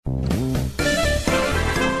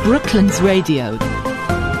Brooklands Radio.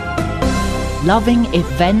 Loving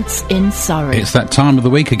events in Surrey. It's that time of the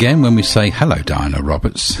week again when we say hello, Diana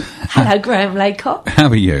Roberts. Hello, Graham Laycock. How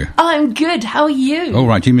are you? I'm good. How are you? All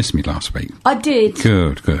right, you missed me last week. I did.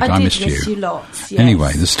 Good. I missed miss you. you lots, yes.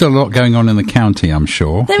 Anyway, there's still a lot going on in the county, I'm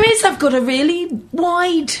sure. There is. I've got a really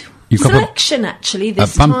wide You've got selection, actually,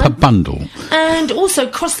 this a bumper time. bundle. And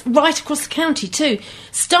also right across the county, too.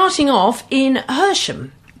 Starting off in Hersham,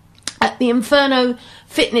 at the Inferno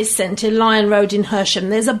Fitness Centre, Lion Road in Hersham.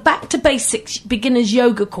 There's a Back to Basics beginners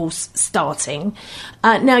yoga course starting.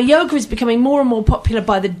 Now, yoga is becoming more and more popular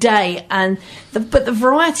by the day, but the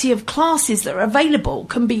variety of classes that are available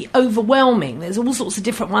can be overwhelming. There's all sorts of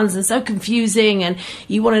different ones and so confusing, and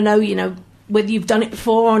you want to know, whether you've done it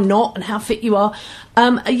before or not and how fit you are.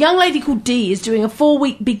 A young lady called Dee is doing a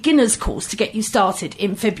 4-week beginners course to get you started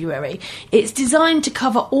in February. It's designed to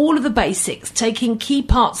cover all of the basics, taking key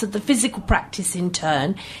parts of the physical practice in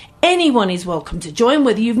turn. Anyone is welcome to join,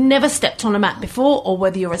 whether you've never stepped on a mat before or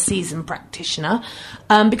whether you're a seasoned practitioner,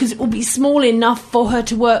 because it will be small enough for her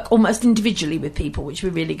to work almost individually with people, which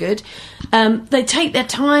will be really good. They take their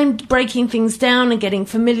time breaking things down and getting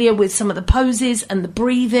familiar with some of the poses and the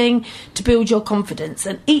breathing to build your confidence.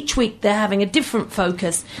 And each week they're having a different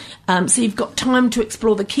focus, so you've got time to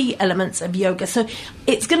explore the key elements of yoga. So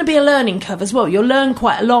it's going to be a learning curve as well. You'll learn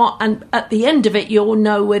quite a lot, and at the end of it you'll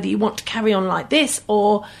know whether you want to carry on like this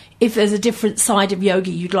or if there's a different side of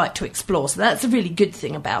yoga you'd like to explore. So that's a really good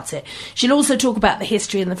thing about it. She'll also talk about the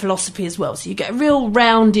history and the philosophy as well, so you get a real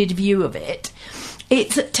rounded view of it.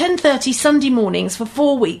 It's at 10:30 Sunday mornings for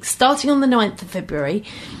 4 weeks, starting on the 9th of February.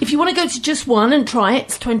 If you want to go to just one and try it,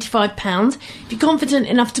 it's £25. If you're confident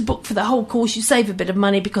enough to book for the whole course, you save a bit of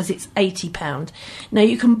money because it's £80. Now,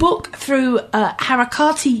 you can book through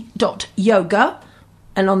harakati.yoga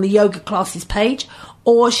and on the yoga classes page,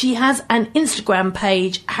 or she has an Instagram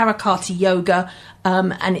page, Harakati Yoga,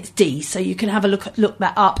 and it's D, so you can have a look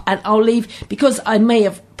that up. And I'll leave, because I may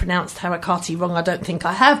have pronounced Harakati wrong, I don't think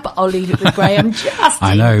I have, but I'll leave it with Graham just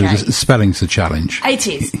I know, in case. spelling's a challenge. It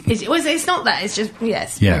is. It's not that, it's just,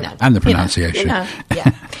 yes. Yeah, and the pronunciation. Yeah.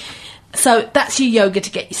 So that's your yoga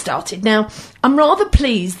to get you started. Now, I'm rather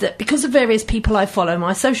pleased that because of various people I follow,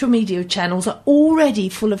 my social media channels are already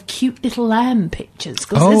full of cute little lamb pictures.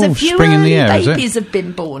 Because there's a few spring in the air, babies have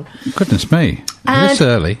been born. Goodness me. This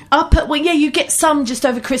early? You get some just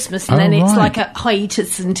over Christmas, and then it's like a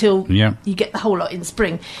hiatus until you get the whole lot in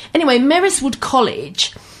spring. Anyway, Merriswood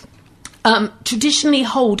College traditionally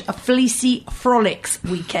hold a Fleecy Frolics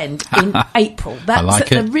weekend in April.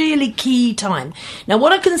 That's a really key time. Now,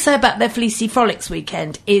 what I can say about their Fleecy Frolics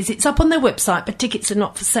weekend is it's up on their website, but tickets are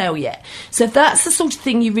not for sale yet. So if that's the sort of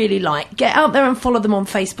thing you really like, get out there and follow them on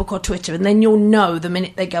Facebook or Twitter, and then you'll know the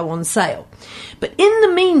minute they go on sale. But in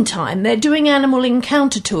the meantime, they're doing animal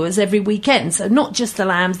encounter tours every weekend. So not just the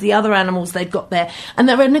lambs, the other animals they've got there. And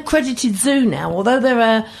they're an accredited zoo now, although they're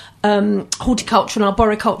a horticultural and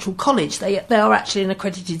arboricultural college, they are actually an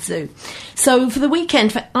accredited zoo. So for the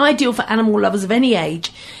weekend, ideal for animal lovers of any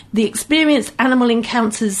age, the experienced Animal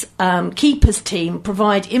Encounters Keepers team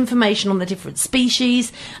provide information on the different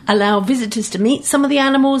species, allow visitors to meet some of the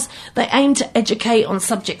animals. They aim to educate on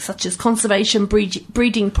subjects such as conservation,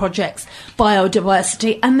 breeding projects,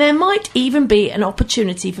 biodiversity, and there might even be an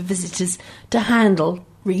opportunity for visitors to handle,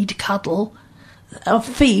 read, cuddle,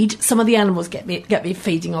 feed some of the animals. Get me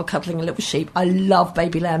feeding or cuddling a little sheep. I love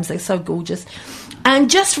baby lambs, they're so gorgeous. And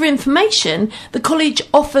just for information, the college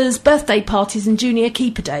offers birthday parties and junior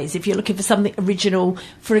keeper days if you're looking for something original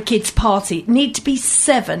for a kid's party. Need to be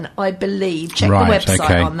 7, I believe. Check the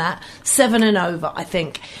website on that. 7 and over, I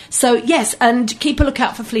think. So yes, and keep a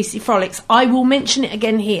lookout for Fleecy Frolics. I will mention it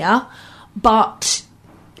again here, but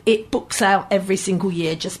it books out every single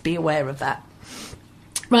year, just be aware of that.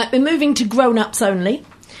 Right, we're moving to grown-ups only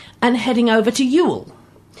and heading over to Ewell,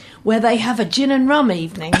 where they have a gin and rum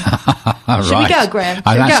evening. Should we go, Graham?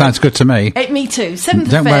 That sounds good to me. Me too. 7th of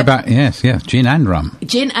Feb. Don't worry about, yes, gin and rum.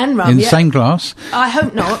 Gin and rum, in the same glass? I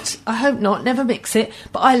hope not. Never mix it.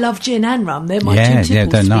 But I love gin and rum. They're my two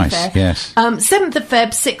tipples, they're to nice, be fair. yes. 7th of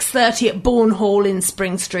Feb, 6:30 at Bourne Hall in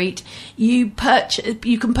Spring Street. You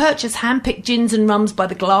can purchase hand-picked gins and rums by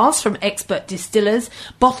the glass from expert distillers.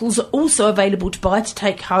 Bottles are also available to buy to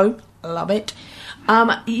take home. Love it.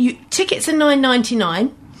 Tickets are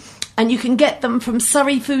 $9.99. And you can get them from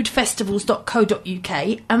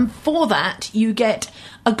surreyfoodfestivals.co.uk. And for that, you get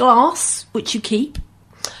a glass, which you keep,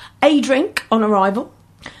 a drink on arrival,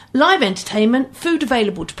 live entertainment, food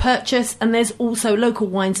available to purchase, and there's also local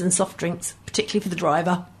wines and soft drinks, particularly for the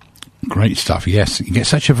driver. Great stuff, yes. You get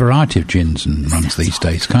such a variety of gins and rums these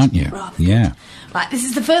days, can't you? Yeah. Right, this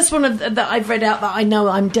is the first one that I've read out that I know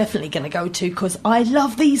I'm definitely going to go to because I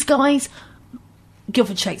love these guys.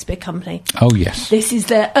 Guildford Shakespeare Company. Oh, yes. This is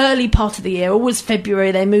their early part of the year. Always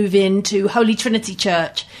February, they move into Holy Trinity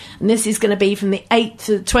Church. And this is going to be from the 8th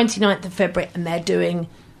to the 29th of February. And they're doing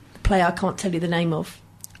the play I can't tell you the name of.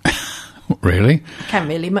 Really? Can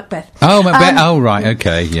really, Macbeth. Oh, Macbeth. Right,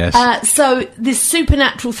 okay, yes. So this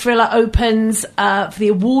supernatural thriller opens for the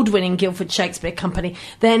award-winning Guildford Shakespeare Company.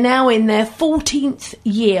 They're now in their 14th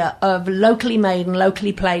year of locally made and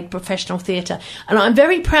locally played professional theatre. And I'm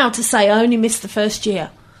very proud to say I only missed the first year.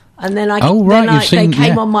 And then they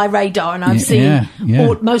came on my radar, and I've seen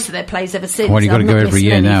most of their plays ever since. Well, you've got to go every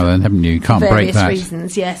year now, then, haven't you? You can't break that. Various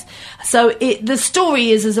reasons, yes. So the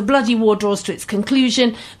story is, as a bloody war draws to its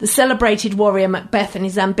conclusion, the celebrated warrior Macbeth and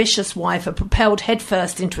his ambitious wife are propelled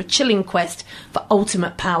headfirst into a chilling quest for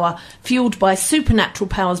ultimate power, fueled by supernatural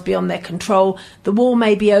powers beyond their control. The war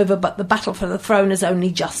may be over, but the battle for the throne has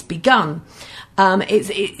only just begun.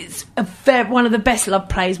 It's one of the best loved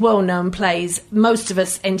plays, well-known plays. Most of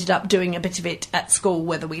us ended up doing a bit of it at school,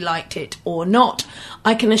 whether we liked it or not.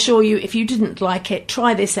 I can assure you, if you didn't like it,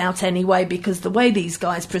 try this out anyway, because the way these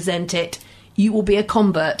guys present it, you will be a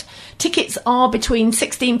convert. Tickets are between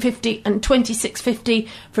 $16.50 and $26.50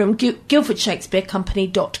 from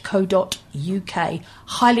guildfordshakespearecompany.co.uk.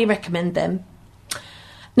 Highly recommend them.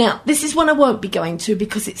 Now, this is one I won't be going to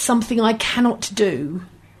because it's something I cannot do,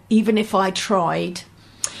 even if I tried.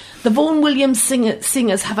 The Vaughan Williams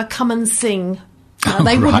singers have a come and sing.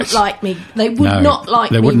 They wouldn't like me. They would not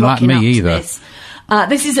like me. They wouldn't like me either.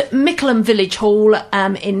 This is at Mickleham Village Hall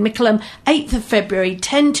in Mickleham, 8th of February,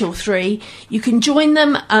 10 till 3. You can join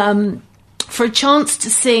them for a chance to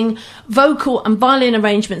sing vocal and violin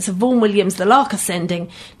arrangements of Vaughan Williams' The Lark Ascending,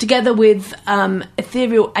 together with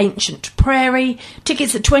Ethereal Ancient Prairie.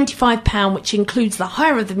 Tickets are £25, which includes the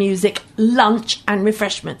hire of the music, lunch and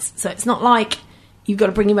refreshments. So it's not like you've got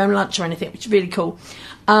to bring your own lunch or anything, which is really cool.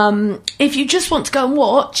 If you just want to go and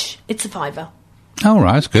watch, it's a £5. Oh,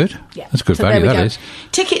 right, that's good. Yeah. That's good value, that is.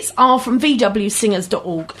 Tickets are from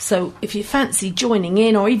vwsingers.org, so if you fancy joining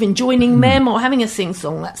in or even joining them or having a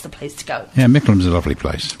sing-song, that's the place to go. Yeah, Mickleham's a lovely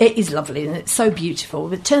place. It is lovely, and it's so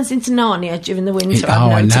beautiful. It turns into Narnia during the winter,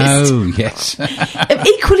 I've noticed. I know, yes.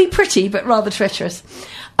 Equally pretty, but rather treacherous.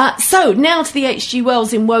 So, now to the H.G.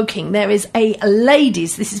 Wells in Woking. There is a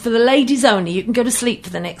ladies. This is for the ladies only. You can go to sleep for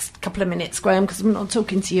the next couple of minutes, Graham, because I'm not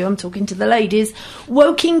talking to you. I'm talking to the ladies.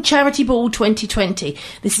 Woking Charity Ball 2020.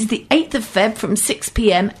 This is the 8th of Feb from 6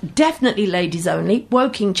 p.m. Definitely ladies only.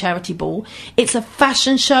 Woking Charity Ball. It's a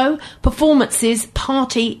fashion show, performances,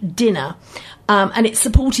 party, dinner. And it's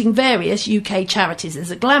supporting various UK charities. There's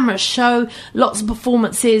a glamorous show, lots of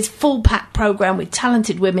performances, full pack programme with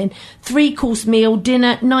talented women, 3-course meal,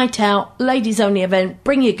 dinner, night out, ladies only event,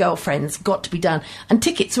 bring your girlfriends, got to be done. And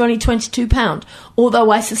tickets are only £22, although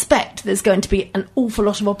I suspect there's going to be an awful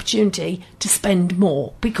lot of opportunity to spend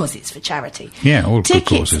more because it's for charity. Yeah, all good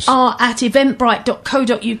causes. Tickets are at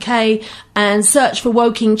eventbrite.co.uk and search for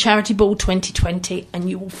Woking Charity Ball 2020 and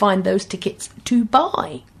you will find those tickets to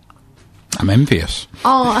buy. I'm envious.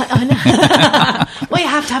 Oh, I know. Well, you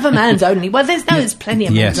have to have a man's only. Well, there's plenty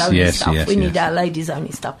of men's only stuff. We need our ladies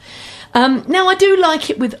only stuff. Now, I do like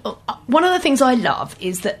it with... one of the things I love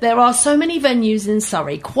is that there are so many venues in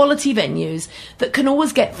Surrey, quality venues, that can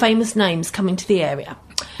always get famous names coming to the area.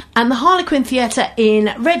 And the Harlequin Theatre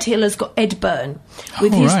in Redhill has got Ed Byrne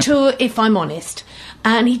with his tour, If I'm Honest.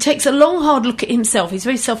 And he takes a long, hard look at himself. He's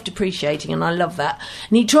very self-depreciating, and I love that.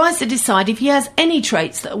 And he tries to decide if he has any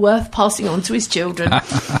traits that are worth passing on to his children.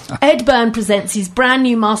 Ed Byrne presents his brand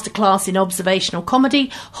new masterclass in observational comedy,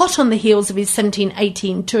 hot on the heels of his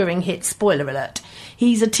 1718 touring hit, Spoiler Alert.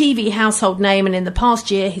 He's a TV household name, and in the past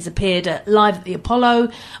year he's appeared at Live at the Apollo,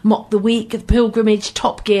 Mock the Week, The Pilgrimage,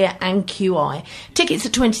 Top Gear and QI. Tickets are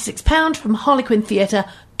 £26 from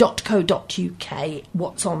harlequintheatre.co.uk.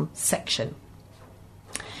 What's on section.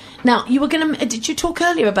 Now, you were going to... Did you talk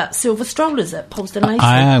earlier about Silver Strollers at Polesden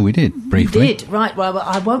Lacey? We did, briefly. You did, right. Well,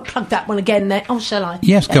 I won't plug that one again then. Oh, shall I?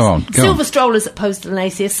 Yes, go on. Silver Strollers at Polesden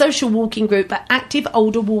Lacey, a social walking group for active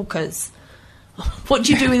older walkers. What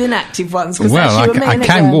do you do with inactive ones? Well, I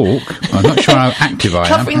can walk. I'm not sure how active I am.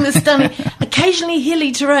 Covering the stunning, occasionally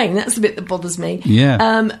hilly terrain. That's the bit that bothers me.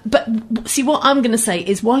 Yeah. But see, what I'm going to say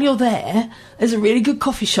is, while you're there's a really good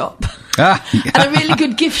coffee shop and a really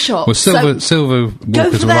good gift shop. Well, silver walkers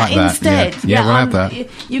go for that like instead. That. Yeah, we'll have that.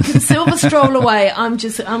 You can silver stroll away. I'm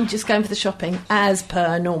just going for the shopping as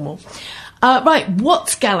per normal. Right,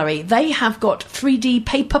 Watts Gallery. They have got 3D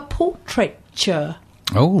paper portraiture.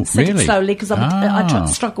 Oh, Said really? it slowly because I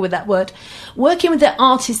struggle with that word. Working with their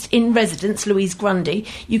artist in residence, Louise Grundy,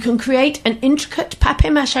 you can create an intricate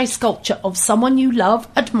papier-mâché sculpture of someone you love,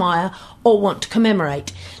 admire, or want to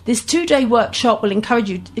commemorate. This 2-day workshop will encourage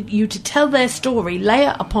you to tell their story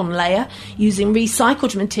layer upon layer using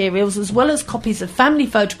recycled materials as well as copies of family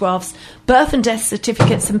photographs, birth and death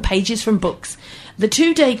certificates and pages from books. The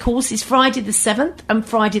 2-day course is Friday the 7th and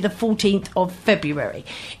Friday the 14th of February.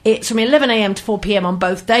 It's from 11am to 4pm on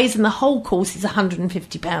both days, and the whole course is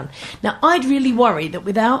 £150. Now, I'd really worry that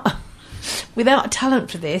without a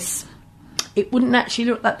talent for this, it wouldn't actually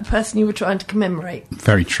look like the person you were trying to commemorate.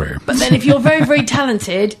 Very true. But then if you're very, very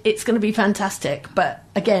talented, it's going to be fantastic. But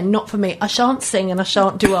again, not for me. I shan't sing and I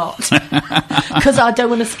shan't do art because I don't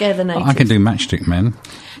want to scare the natives. I can do Matchstick Men.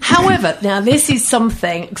 However, now this is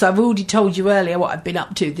something, because I've already told you earlier what I've been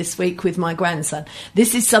up to this week with my grandson.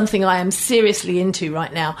 This is something I am seriously into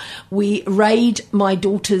right now. We raid my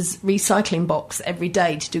daughter's recycling box every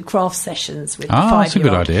day to do craft sessions with the 5-year-old. That's a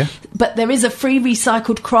good idea. But there is a free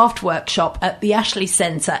recycled craft workshop at the Ashley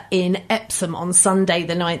Centre in Epsom on Sunday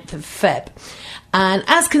the 9th of Feb. And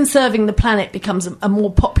as conserving the planet becomes a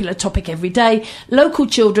more popular topic every day, local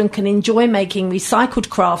children can enjoy making recycled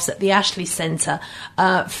crafts at the Ashley Centre,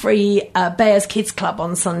 free Bears Kids Club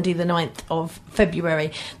on Sunday the 9th of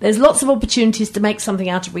February. There's lots of opportunities to make something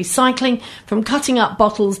out of recycling, from cutting up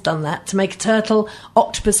bottles, done that, to make a turtle,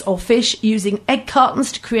 octopus or fish, using egg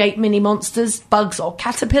cartons to create mini monsters, bugs or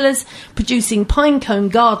caterpillars, producing pine cone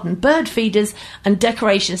garden bird feeders and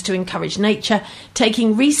decorations to encourage nature,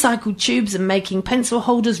 taking recycled tubes and making pencil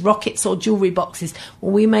holders, rockets or jewellery boxes.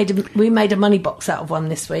 Well, we made a money box out of one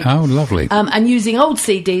this week. Oh, lovely. And using old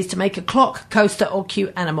CDs to make a clock, coaster or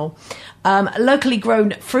cute animal. Locally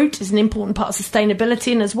grown fruit is an important part of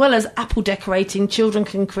sustainability, and as well as apple decorating, children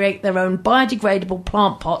can create their own biodegradable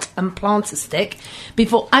plant pot and planter stick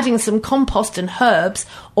before adding some compost and herbs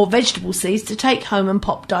or vegetable seeds to take home and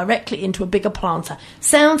pop directly into a bigger planter.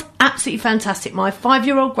 Sounds absolutely fantastic. My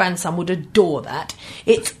 5-year-old grandson would adore that.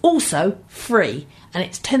 It's also free, and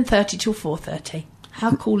it's 10:30 till 4:30.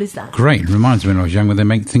 How cool is that? Great. Reminds me when I was younger, they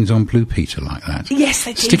make things on Blue Peter like that. Yes,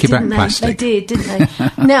 they did. Sticky back plastic. They did, didn't they?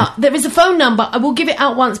 Now, there is a phone number. I will give it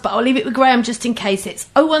out once, but I'll leave it with Graham just in case. It's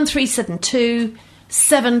 01372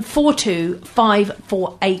 742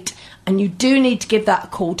 548. And you do need to give that a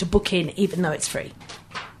call to book in, even though it's free.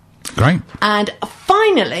 Great. And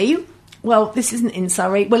finally, well, this isn't in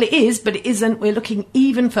Surrey. Well, it is, but it isn't. We're looking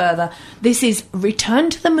even further. This is Return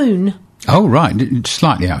to the Moon. Oh, right.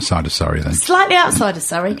 Slightly outside of Surrey, then. Slightly outside of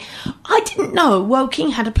Surrey. I didn't know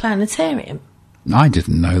Woking had a planetarium. I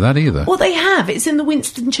didn't know that either. Well, they have. It's in the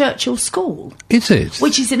Winston Churchill School. Is it?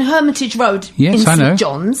 Which is in Hermitage Road in St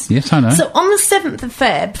John's. Yes, I know. So on the 7th of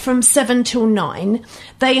Feb, from 7 till 9,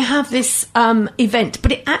 they have this event,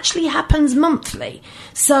 but it actually happens monthly.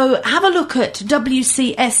 So have a look at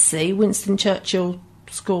WCSC, Winston Churchill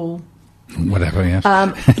School, whatever, yes.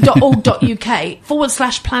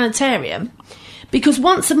 .org.uk/planetarium, because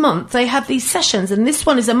once a month they have these sessions, and this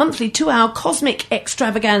one is a monthly 2-hour cosmic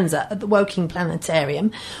extravaganza at the Woking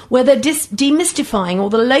Planetarium, where they're demystifying all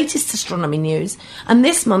the latest astronomy news, and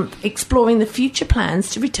this month exploring the future plans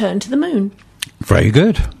to return to the moon. Very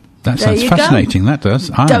good. That sounds fascinating, that does.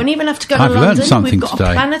 Don't even have to go to London. I've learned something today. We've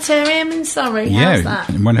got a planetarium in Surrey. Yeah, how's that?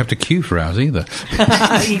 You won't have to queue for hours either.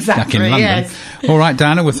 Exactly, back in London. Yes. All right,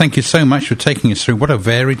 Diana, well, thank you so much for taking us through. What a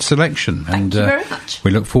varied selection. Thank you very much.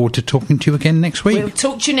 We look forward to talking to you again next week. We'll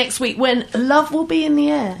talk to you next week when love will be in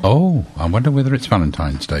the air. Oh, I wonder whether it's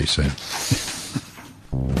Valentine's Day soon.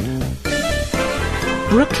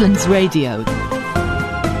 Brooklands Radio.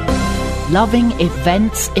 Loving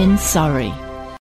events in Surrey.